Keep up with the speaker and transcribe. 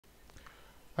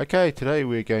Okay, today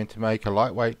we're going to make a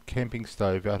lightweight camping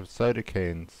stove out of soda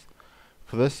cans.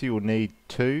 For this you will need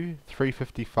two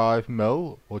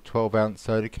 355ml or 12 ounce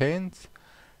soda cans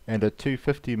and a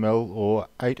 250ml or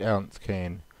 8 ounce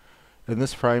can. In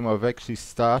this frame I've actually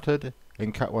started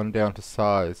and cut one down to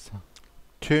size.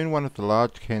 Turn one of the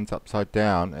large cans upside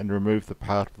down and remove the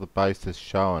part of the base as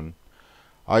shown.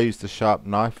 I used a sharp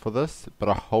knife for this, but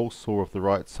a hole saw of the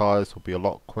right size will be a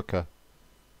lot quicker.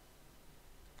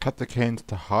 Cut the cans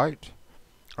to height.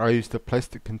 I used a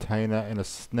plastic container and a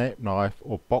snap knife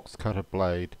or box cutter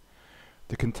blade.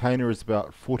 The container is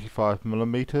about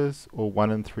 45mm or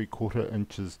 1 3/4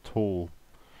 inches tall.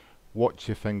 Watch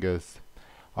your fingers.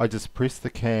 I just pressed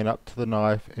the can up to the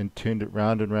knife and turned it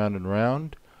round and round and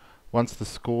round. Once the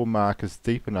score mark is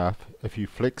deep enough, if you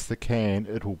flex the can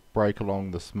it will break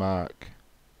along this mark.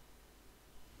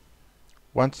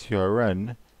 Once you are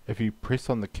in, if you press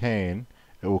on the can,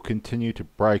 it will continue to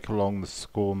break along the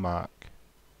score mark.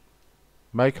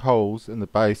 Make holes in the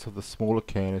base of the smaller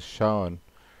can as shown.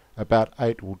 About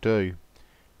 8 will do.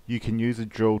 You can use a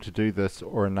drill to do this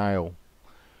or a nail.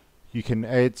 You can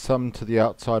add some to the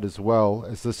outside as well,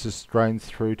 as this just drains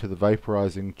through to the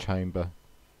vaporizing chamber.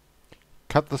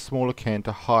 Cut the smaller can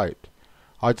to height.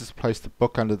 I just placed a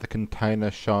book under the container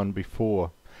shown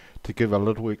before to give a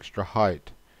little extra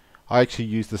height. I actually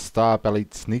used the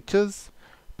star-bellied Sneetches,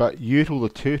 but Yertle the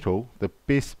Turtle, the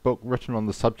best book written on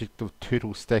the subject of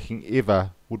turtle stacking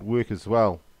ever, would work as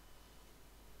well.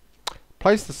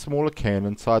 Place the smaller can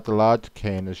inside the larger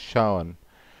can as shown.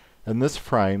 In this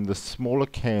frame the smaller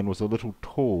can was a little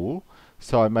tall,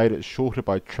 so I made it shorter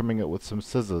by trimming it with some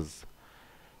scissors.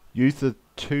 Use the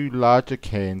two larger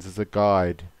cans as a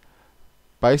guide.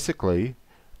 Basically,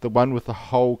 the one with the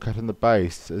hole cut in the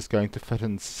base is going to fit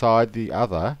inside the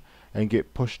other and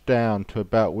get pushed down to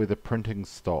about where the printing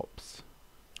stops.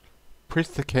 Press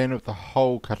the can with the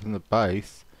hole cut in the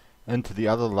base into the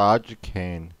other larger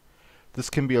can. This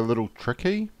can be a little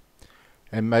tricky,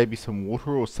 and maybe some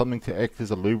water or something to act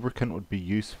as a lubricant would be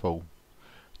useful.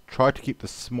 Try to keep the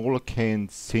smaller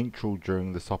cans central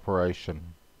during this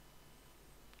operation.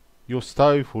 Your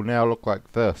stove will now look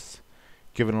like this,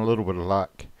 given a little bit of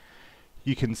luck.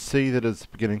 You can see that it's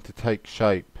beginning to take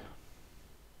shape.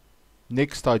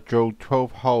 Next I drilled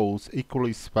 12 holes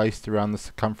equally spaced around the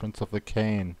circumference of the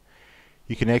can.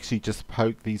 You can actually just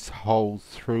poke these holes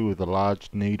through with a large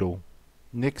needle.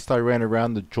 Next I ran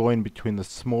around the join between the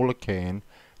smaller can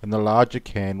and the larger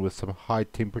can with some high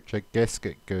temperature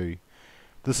gasket goo.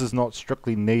 This is not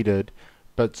strictly needed,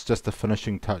 but it's just a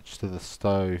finishing touch to the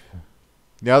stove.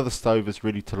 Now the stove is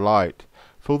ready to light.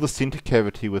 Fill the center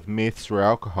cavity with meths or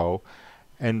alcohol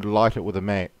and light it with a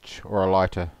match or a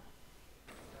lighter.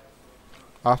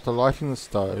 After lighting the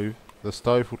stove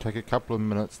will take a couple of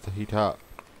minutes to heat up,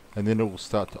 and then it will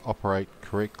start to operate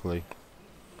correctly.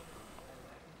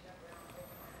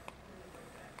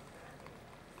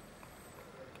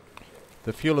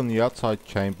 The fuel in the outside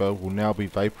chamber will now be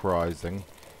vaporizing,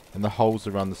 and the holes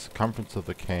around the circumference of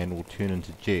the can will turn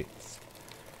into jets.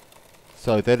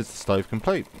 So that is the stove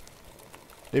complete.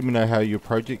 Let me know how your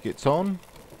project gets on.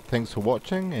 Thanks for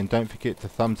watching, and don't forget to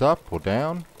thumbs up or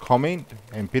down, comment,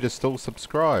 and better still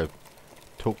subscribe.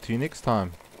 Talk to you next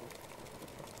time.